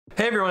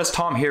Hey everyone, it's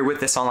Tom here with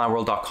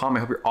thisonlineworld.com. I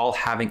hope you're all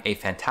having a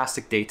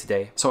fantastic day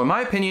today. So in my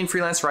opinion,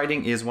 freelance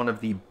writing is one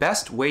of the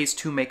best ways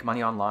to make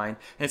money online,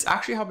 and it's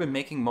actually how I've been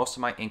making most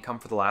of my income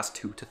for the last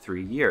 2 to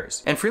 3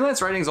 years. And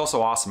freelance writing is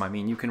also awesome. I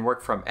mean, you can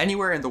work from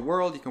anywhere in the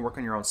world, you can work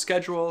on your own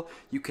schedule,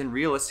 you can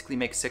realistically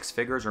make 6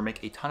 figures or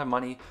make a ton of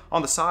money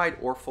on the side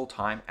or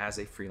full-time as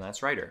a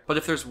freelance writer. But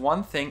if there's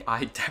one thing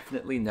I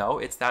definitely know,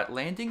 it's that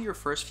landing your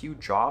first few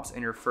jobs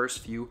and your first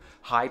few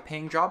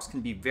high-paying jobs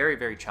can be very,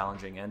 very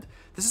challenging. And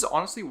this is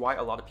honestly why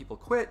a lot of people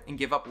quit and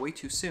give up way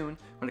too soon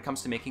when it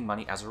comes to making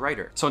money as a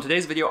writer. So in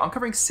today's video, I'm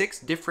covering 6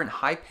 different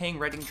high-paying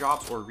writing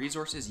jobs or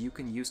resources you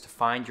can use to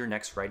find your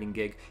next writing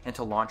gig and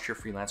to launch your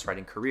freelance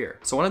writing career.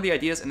 So one of the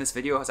ideas in this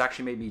video has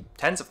actually made me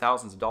tens of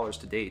thousands of dollars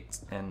to date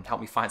and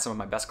helped me find some of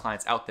my best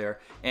clients out there.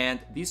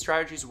 And these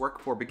strategies work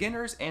for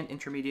beginners and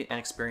intermediate and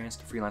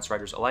experienced freelance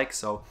writers alike.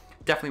 So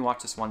definitely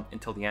watch this one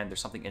until the end.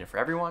 There's something in it for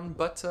everyone,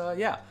 but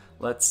yeah,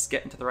 let's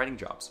get into the writing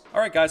jobs.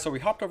 All right, guys, so we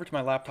hopped over to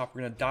my laptop.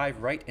 We're gonna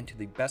dive right into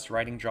the best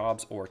writing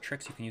jobs or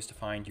tricks you can use to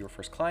find your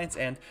first clients.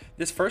 And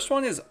this first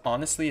one is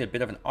honestly a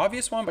bit of an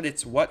obvious one, but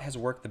it's what has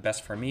worked the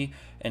best for me.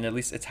 And at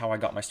least it's how I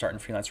got my start in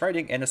freelance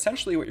writing. And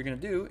essentially what you're gonna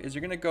do is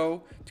you're gonna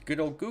go to good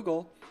old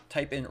Google,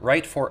 type in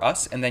write for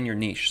us, and then your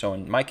niche. So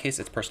in my case,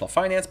 it's personal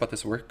finance, but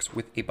this works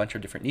with a bunch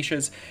of different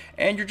niches.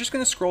 And you're just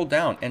gonna scroll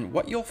down, and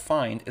what you'll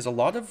find is a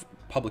lot of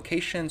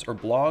publications or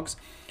blogs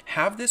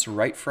have this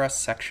write for us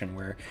section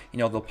where,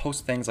 they'll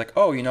post things like,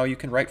 oh, you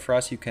can write for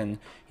us, you can,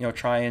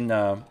 try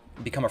and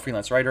become a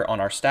freelance writer on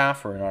our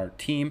staff or in our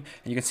team.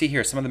 And you can see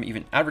here, some of them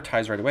even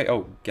advertise right away,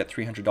 oh, get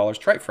 $300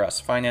 to write for us,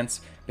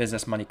 finance,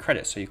 business, money,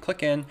 credit. So you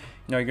click in,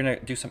 you're gonna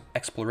do some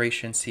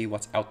exploration, see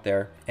what's out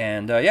there.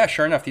 And yeah,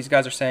 sure enough, these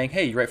guys are saying,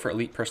 hey, you write for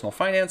elite personal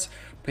finance,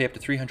 pay up to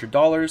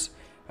 $300.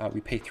 We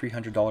pay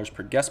 $300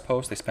 per guest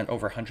post. They spend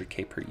over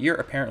 100K per year,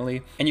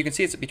 apparently. And you can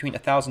see it's between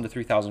 1,000 to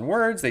 3,000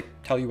 words. They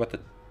tell you what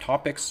the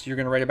topics you're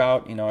going to write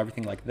about,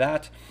 everything like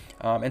that.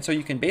 And so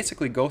you can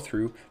basically go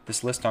through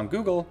this list on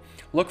Google,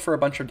 look for a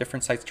bunch of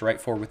different sites to write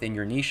for within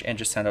your niche, and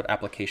just send out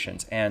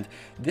applications. And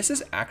this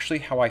is actually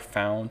how I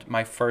found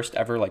my first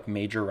ever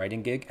major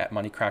writing gig at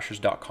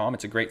moneycrashers.com.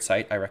 It's a great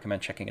site. I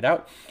recommend checking it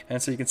out.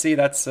 And so you can see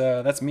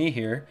that's me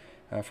here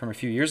from a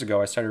few years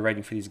ago. I started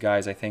writing for these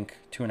guys, I think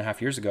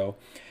 2.5 years ago.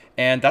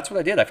 And that's what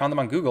I did. I found them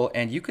on Google,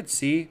 and you could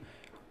see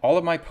all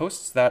of my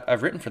posts that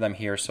I've written for them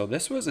here. So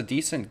this was a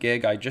decent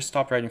gig. I just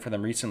stopped writing for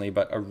them recently,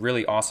 but a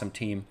really awesome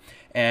team.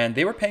 And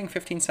they were paying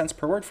 15 cents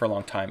per word for a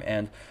long time.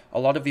 And a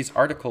lot of these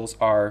articles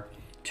are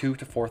 2,000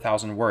 to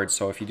 4,000 words.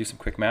 So if you do some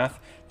quick math,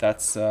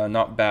 that's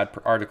not bad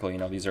per article.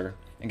 These are,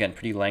 again,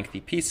 pretty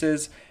lengthy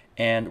pieces.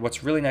 And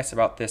what's really nice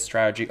about this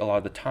strategy a lot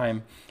of the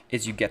time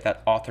is you get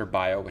that author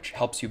bio, which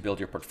helps you build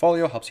your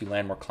portfolio, helps you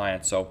land more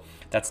clients. So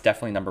that's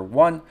definitely number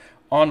 1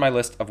 on my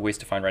list of ways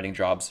to find writing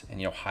jobs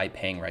and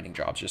high-paying writing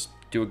jobs. Just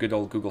do a good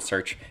old Google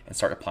search and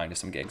start applying to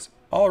some gigs.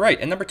 All right,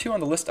 and number 2 on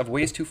the list of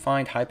ways to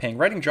find high-paying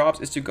writing jobs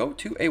is to go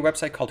to a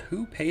website called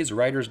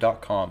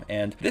whopayswriters.com.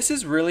 And this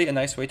is really a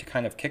nice way to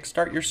kind of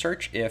kickstart your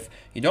search. If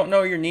you don't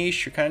know your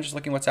niche, you're kind of just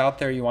looking what's out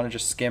there, you want to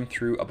just skim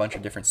through a bunch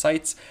of different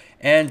sites.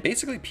 And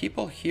basically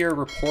people here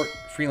report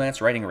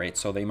freelance writing rates.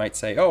 So they might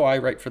say, oh, I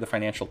write for the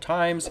Financial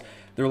Times.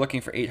 They're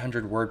looking for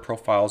 800 word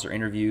profiles or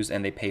interviews,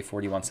 and they pay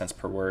 41 cents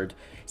per word,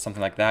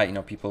 something like that.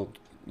 People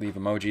leave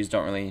emojis,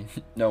 don't really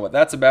know what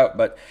that's about,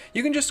 but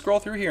you can just scroll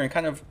through here and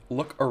kind of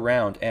look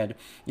around, and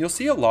you'll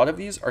see a lot of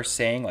these are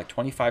saying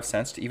 25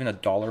 cents to even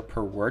 $1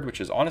 per word,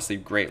 which is honestly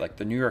great. Like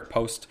the New York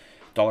Post,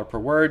 $1 per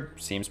word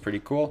seems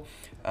pretty cool.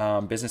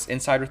 Business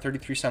Insider,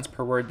 33 cents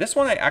per word. This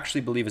one I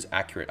actually believe is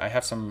accurate. I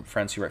have some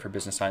friends who write for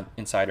Business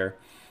Insider,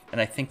 and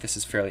I think this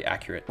is fairly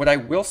accurate. What I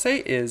will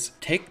say is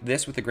take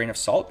this with a grain of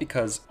salt,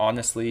 because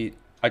honestly,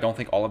 I don't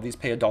think all of these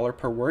pay $1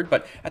 per word,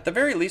 but at the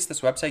very least,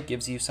 this website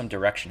gives you some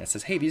direction. It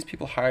says, hey, these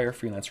people hire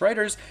freelance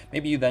writers.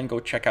 Maybe you then go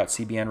check out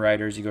CBN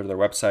Writers, you go to their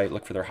website,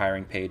 look for their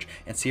hiring page,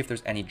 and see if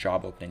there's any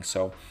job openings.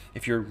 So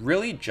if you're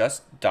really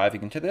just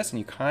diving into this and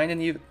you kind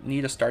of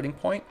need a starting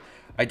point,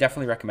 I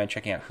definitely recommend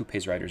checking out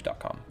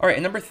whopayswriters.com. All right,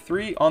 and number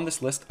 3 on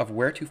this list of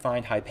where to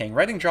find high-paying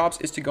writing jobs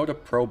is to go to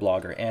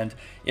ProBlogger. And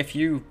if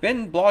you've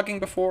been blogging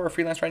before or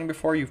freelance writing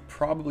before, you've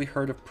probably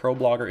heard of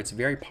ProBlogger. It's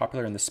very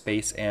popular in the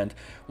space. And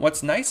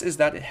what's nice is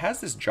that it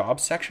has this job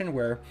section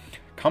where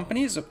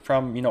companies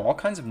from all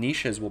kinds of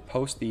niches will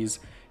post these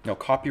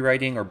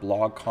copywriting or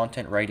blog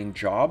content writing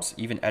jobs,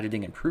 even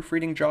editing and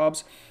proofreading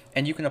jobs,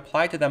 and you can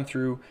apply to them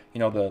through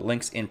the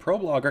links in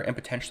ProBlogger and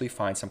potentially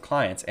find some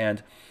clients.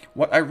 And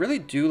what I really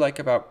do like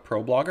about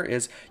ProBlogger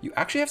is you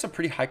actually have some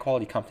pretty high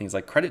quality companies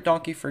like Credit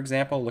Donkey, for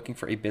example, looking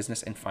for a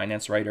business and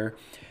finance writer.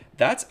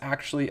 That's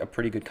actually a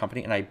pretty good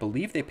company, and I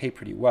believe they pay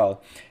pretty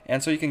well.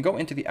 And so you can go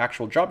into the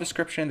actual job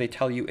description. They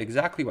tell you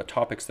exactly what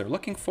topics they're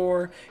looking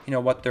for,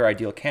 what their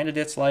ideal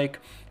candidates like,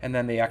 and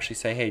then they actually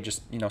say, hey,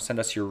 just send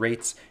us your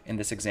rates in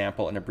this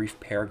example and a brief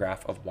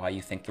paragraph of why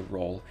you think the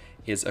role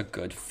is a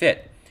good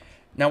fit.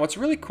 Now, what's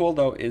really cool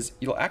though is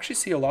you'll actually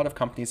see a lot of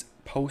companies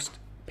post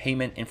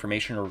payment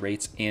information or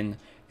rates in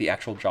the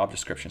actual job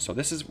description. So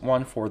this is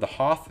one for the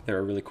Hoth. They're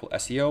a really cool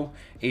SEO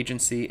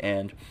agency,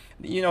 and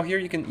here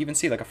you can even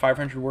see like a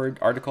 500-word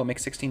article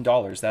makes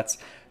 $16. That's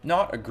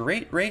not a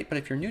great rate, but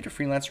if you're new to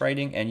freelance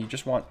writing and you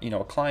just want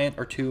a client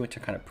or two to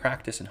kind of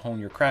practice and hone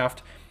your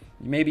craft,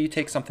 maybe you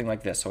take something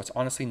like this. So it's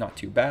honestly not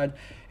too bad.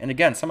 And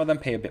again, some of them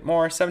pay a bit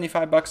more,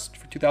 $75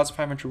 for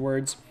 2,500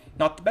 words.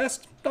 Not the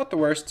best, not the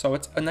worst. So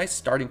it's a nice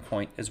starting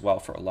point as well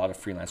for a lot of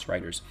freelance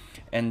writers.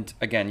 And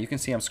again, you can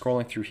see I'm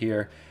scrolling through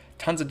here.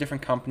 Tons of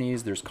different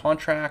companies. There's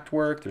contract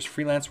work, there's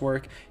freelance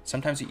work.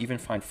 Sometimes you even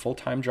find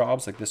full-time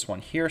jobs like this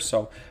one here.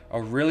 So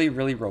a really,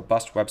 really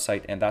robust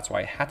website. And that's why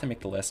I had to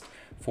make the list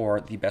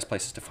for the best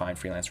places to find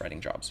freelance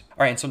writing jobs.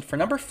 All right, and so for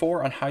number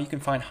 4 on how you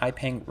can find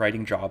high-paying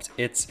writing jobs,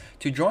 it's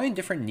to join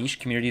different niche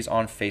communities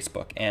on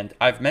Facebook. And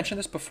I've mentioned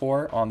this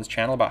before on this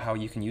channel about how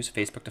you can use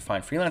Facebook to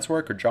find freelance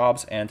work or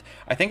jobs. And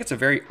I think it's a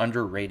very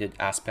underrated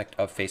aspect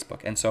of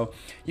Facebook. And so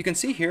you can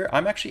see here,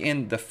 I'm actually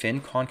in the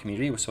FinCon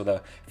community, so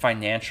the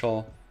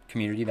financial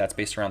community that's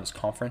based around this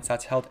conference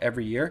that's held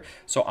every year.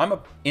 So I'm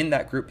in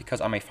that group because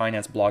I'm a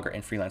finance blogger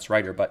and freelance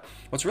writer. But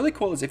what's really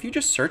cool is if you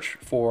just search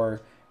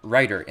for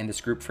writer in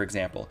this group, for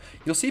example,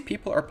 you'll see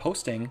people are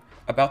posting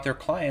about their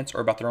clients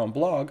or about their own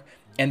blog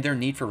and their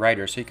need for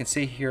writers. So you can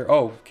see here,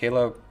 oh,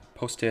 Kayla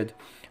posted,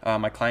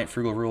 my client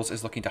Frugal Rules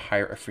is looking to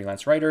hire a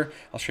freelance writer.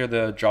 I'll share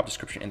the job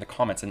description in the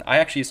comments. And I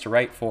actually used to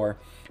write for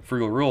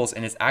Frugal Rules,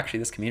 and it's actually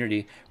this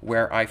community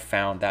where I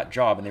found that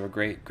job, and they were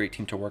great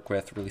team to work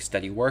with, really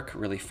steady work,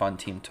 really fun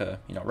team to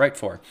write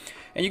for.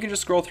 And you can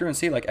just scroll through and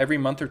see like every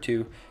month or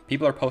two,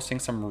 people are posting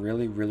some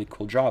really, really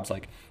cool jobs.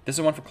 Like this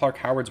is one for Clark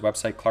Howard's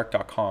website,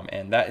 clark.com,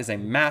 and that is a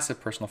massive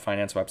personal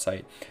finance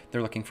website.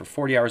 They're looking for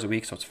 40 hours a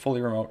week, so it's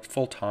fully remote,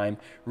 full time,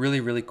 really,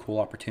 really cool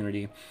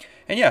opportunity.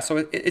 And yeah,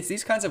 so it's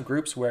these kinds of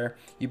groups where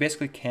you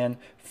basically can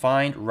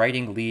find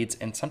writing leads,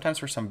 and sometimes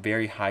for some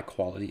very high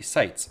quality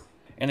sites.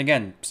 And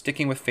again,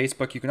 sticking with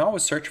Facebook, you can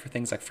always search for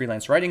things like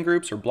freelance writing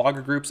groups or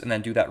blogger groups, and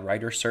then do that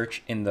writer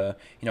search in the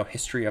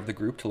history of the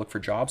group to look for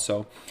jobs.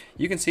 So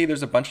you can see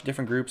there's a bunch of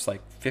different groups,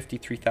 like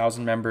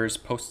 53,000 members,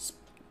 posts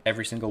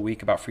every single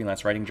week about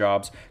freelance writing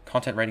jobs,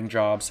 content writing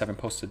jobs, 7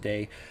 posts a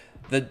day.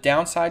 The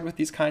downside with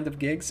these kinds of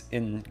gigs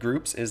in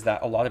groups is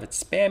that a lot of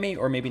it's spammy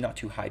or maybe not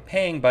too high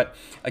paying, but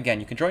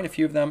again, you can join a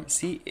few of them,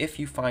 see if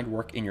you find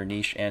work in your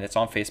niche, and it's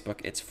on Facebook,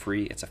 it's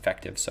free, it's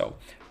effective, so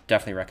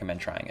definitely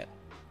recommend trying it.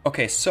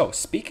 Okay, so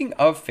speaking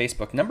of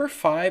Facebook, number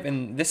 5,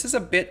 and this is a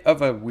bit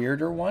of a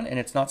weirder one, and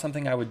it's not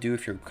something I would do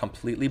if you're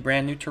completely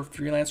brand new to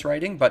freelance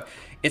writing, but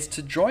it's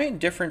to join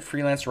different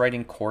freelance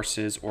writing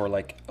courses or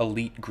like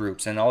elite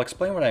groups, and I'll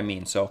explain what I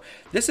mean. So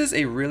this is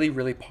a really,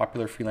 really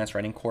popular freelance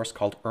writing course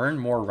called Earn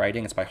More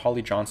Writing. It's by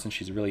Holly Johnson.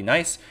 She's really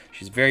nice.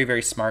 She's very,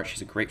 very smart.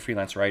 She's a great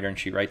freelance writer, and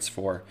she writes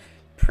for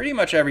pretty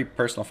much every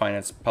personal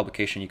finance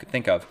publication you could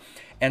think of.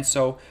 And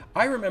so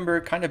I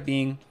remember kind of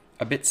being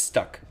a bit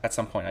stuck at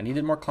some point. I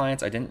needed more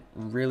clients. I didn't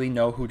really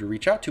know who to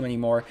reach out to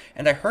anymore.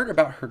 And I heard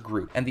about her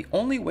group. And the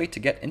only way to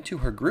get into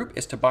her group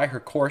is to buy her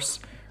course,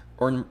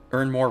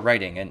 Earn More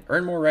Writing. And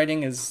Earn More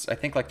Writing is, I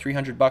think, like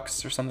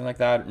 $300 or something like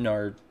that. No,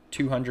 or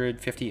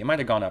 $250. It might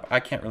have gone up. I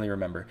can't really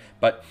remember.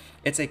 But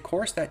it's a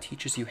course that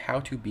teaches you how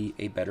to be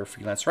a better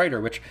freelance writer,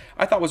 which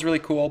I thought was really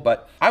cool.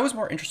 But I was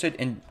more interested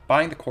in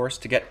buying the course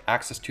to get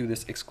access to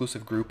this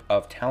exclusive group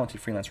of talented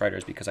freelance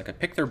writers because I could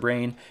pick their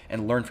brain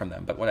and learn from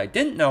them. But what I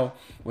didn't know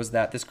was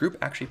that this group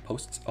actually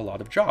posts a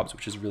lot of jobs,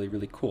 which is really,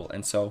 really cool.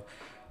 And so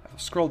I'll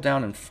scroll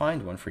down and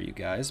find one for you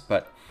guys.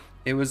 But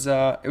it was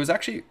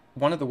actually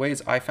one of the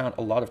ways I found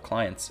a lot of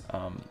clients.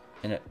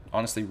 And it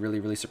honestly really,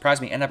 really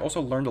surprised me. And I've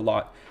also learned a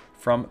lot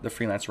from the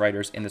freelance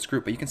writers in this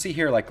group. But you can see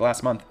here, like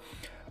last month,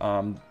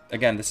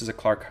 again, this is a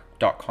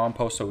clark.com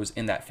post, so it was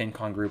in that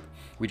FinCon group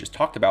we just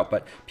talked about,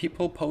 but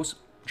people post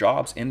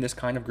jobs in this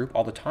kind of group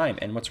all the time.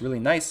 And what's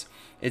really nice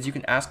is you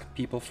can ask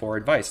people for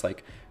advice.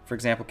 Like, for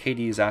example,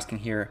 Katie is asking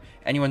here,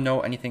 anyone know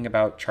anything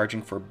about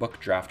charging for book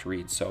draft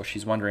reads? So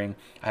she's wondering,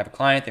 I have a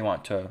client, they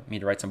want me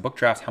to write some book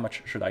drafts, how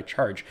much should I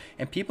charge?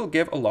 And people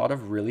give a lot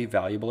of really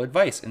valuable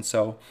advice. And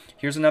so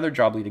here's another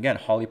job lead. Again,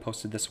 Holly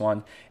posted this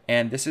one,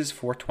 and this is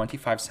for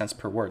 25 cents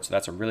per word. So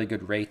that's a really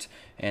good rate.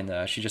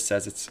 And she just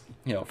says it's,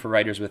 for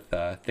writers with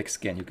thick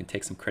skin, you can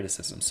take some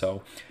criticism.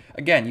 So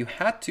again, you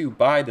had to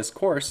buy this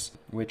course,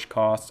 which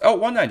costs,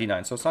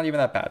 $199. So it's not even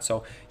that bad.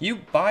 So you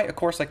buy a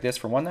course like this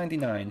for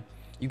 $199,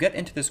 you get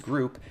into this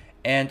group,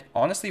 and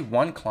honestly,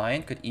 one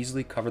client could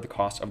easily cover the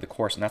cost of the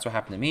course. And that's what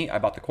happened to me. I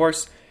bought the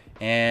course,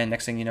 and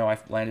next thing you know, I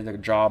landed a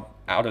job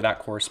out of that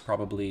course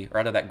probably, or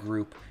out of that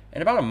group,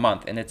 in about a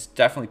month. And it's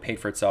definitely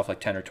paid for itself like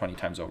 10 or 20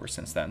 times over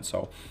since then.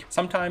 So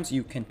sometimes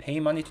you can pay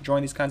money to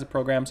join these kinds of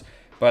programs,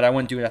 but I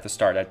wouldn't do it at the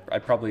start.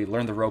 I'd probably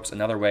learn the ropes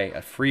another way,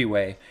 a free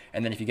way.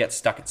 And then if you get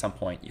stuck at some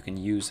point, you can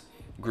use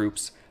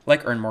groups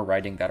like Earn More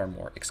Writing that are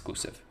more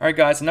exclusive. All right,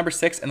 guys, number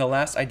 6 and the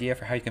last idea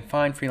for how you can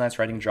find freelance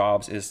writing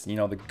jobs is,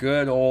 the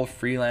good old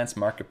freelance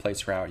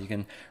marketplace route. You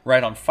can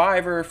write on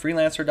Fiverr,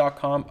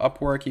 freelancer.com,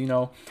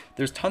 Upwork,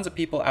 there's tons of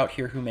people out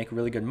here who make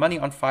really good money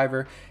on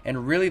Fiverr.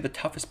 And really the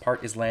toughest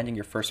part is landing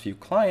your first few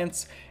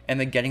clients and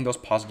then getting those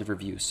positive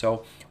reviews.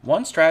 So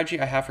one strategy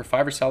I have for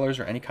Fiverr sellers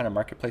or any kind of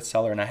marketplace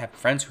seller, and I have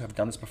friends who have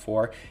done this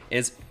before,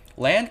 is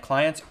land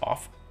clients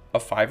off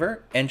of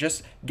Fiverr and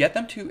just get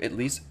them to at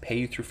least pay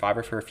you through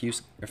Fiverr for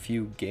a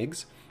few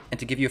gigs and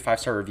to give you a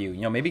 5-star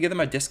review. Maybe give them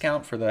a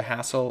discount for the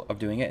hassle of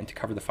doing it and to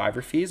cover the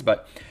Fiverr fees,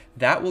 but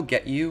that will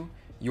get you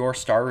your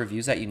star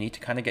reviews that you need to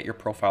kind of get your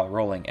profile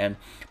rolling. And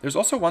there's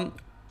also one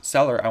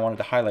seller I wanted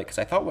to highlight because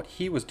I thought what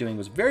he was doing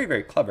was very,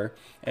 very clever,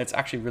 and it's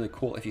actually really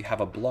cool if you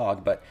have a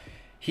blog, but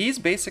he's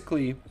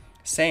basically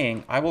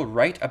saying, I will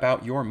write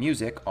about your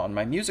music on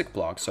my music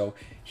blog. So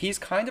he's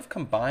kind of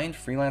combined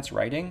freelance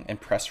writing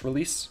and press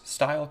release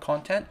style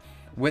content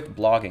with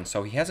blogging.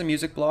 So he has a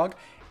music blog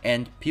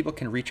and people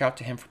can reach out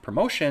to him for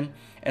promotion.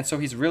 And so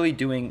he's really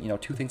doing,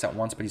 two things at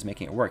once, but he's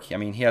making it work. I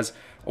mean, he has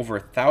over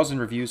 1,000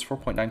 reviews,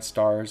 4.9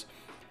 stars,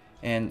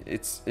 and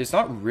it's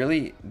not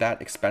really that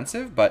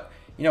expensive, but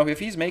if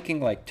he's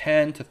making like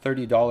 $10 to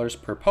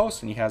 $30 per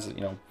post and he has,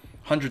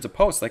 hundreds of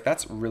posts, like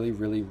that's really,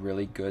 really,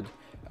 really good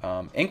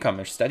income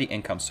or steady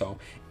income. So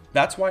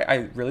that's why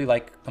I really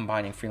like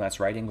combining freelance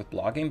writing with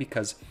blogging,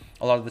 because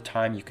a lot of the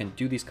time you can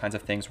do these kinds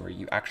of things where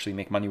you actually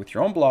make money with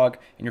your own blog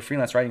and you're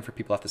freelance writing for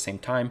people at the same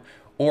time.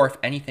 Or if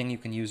anything, you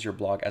can use your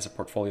blog as a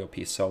portfolio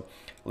piece. So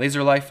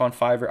Laser Life on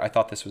Fiverr, I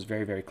thought this was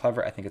very, very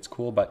clever. I think it's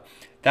cool, but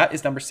that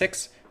is number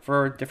 6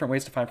 for different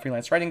ways to find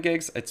freelance writing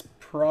gigs. It's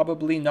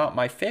probably not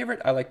my favorite.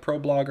 I like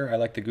ProBlogger. I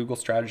like the Google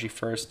strategy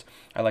first.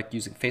 I like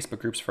using Facebook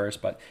groups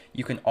first, but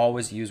you can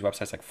always use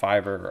websites like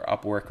Fiverr or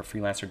Upwork or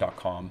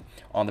freelancer.com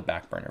on the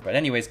back burner. But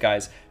anyways,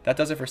 guys, that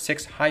does it for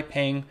 6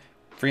 high-paying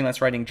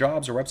freelance writing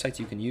jobs or websites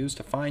you can use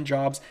to find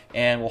jobs.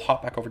 And we'll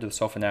hop back over to the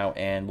sofa now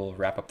and we'll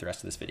wrap up the rest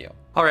of this video.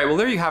 All right, well,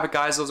 there you have it,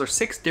 guys. Those are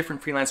 6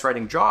 different freelance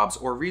writing jobs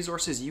or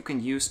resources you can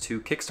use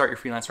to kickstart your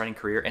freelance writing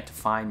career and to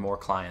find more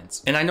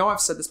clients. And I know I've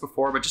said this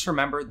before, but just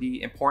remember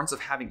the importance of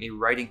having a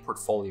writing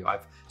portfolio.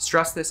 I've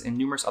stressed this in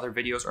numerous other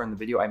videos or in the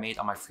video I made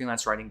on my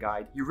freelance writing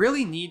guide. You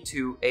really need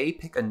to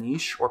pick a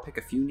niche or pick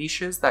a few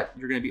niches that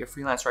you're going to be a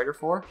freelance writer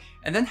for,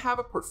 and then have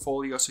a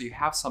portfolio so you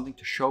have something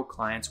to show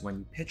clients when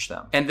you pitch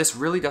them. And this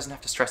really doesn't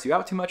have to stress you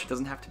out too much. It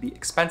doesn't have to be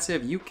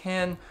expensive. You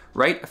can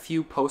write a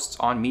few posts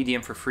on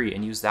Medium for free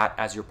and use that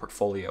as your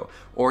portfolio.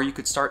 Or you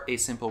could start a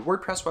simple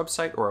WordPress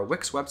website or a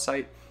Wix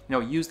website,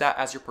 use that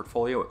as your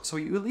portfolio. So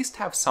you at least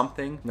have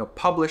something,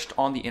 published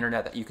on the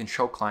internet that you can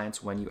show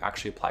clients when you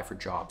actually apply for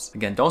jobs.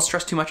 Again, don't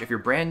stress too much if you're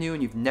brand new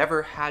and you've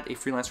never had a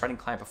freelance writing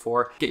client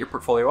before. Get your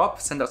portfolio up,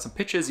 send out some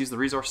pitches, use the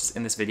resources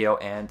in this video,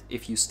 and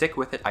if you stick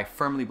with it, I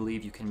firmly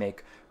believe you can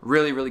make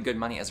really, really good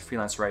money as a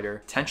freelance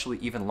writer, potentially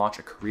even launch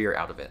a career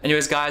out of it.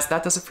 Anyways, guys,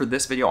 that does it for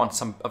this video on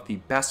some of the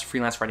best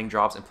freelance writing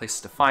jobs and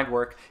places to find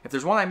work. If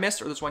there's one I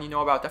missed or there's one you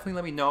know about, definitely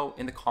let me know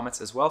in the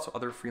comments as well so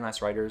other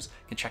freelance writers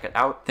can check it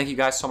out. Thank you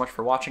guys so much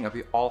for watching. I hope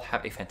you all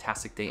have a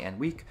fantastic day and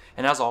week.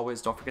 And as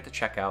always, don't forget to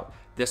check out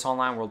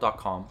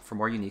thisonlineworld.com for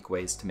more unique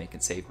ways to make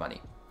and save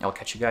money. I'll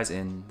catch you guys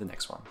in the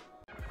next one.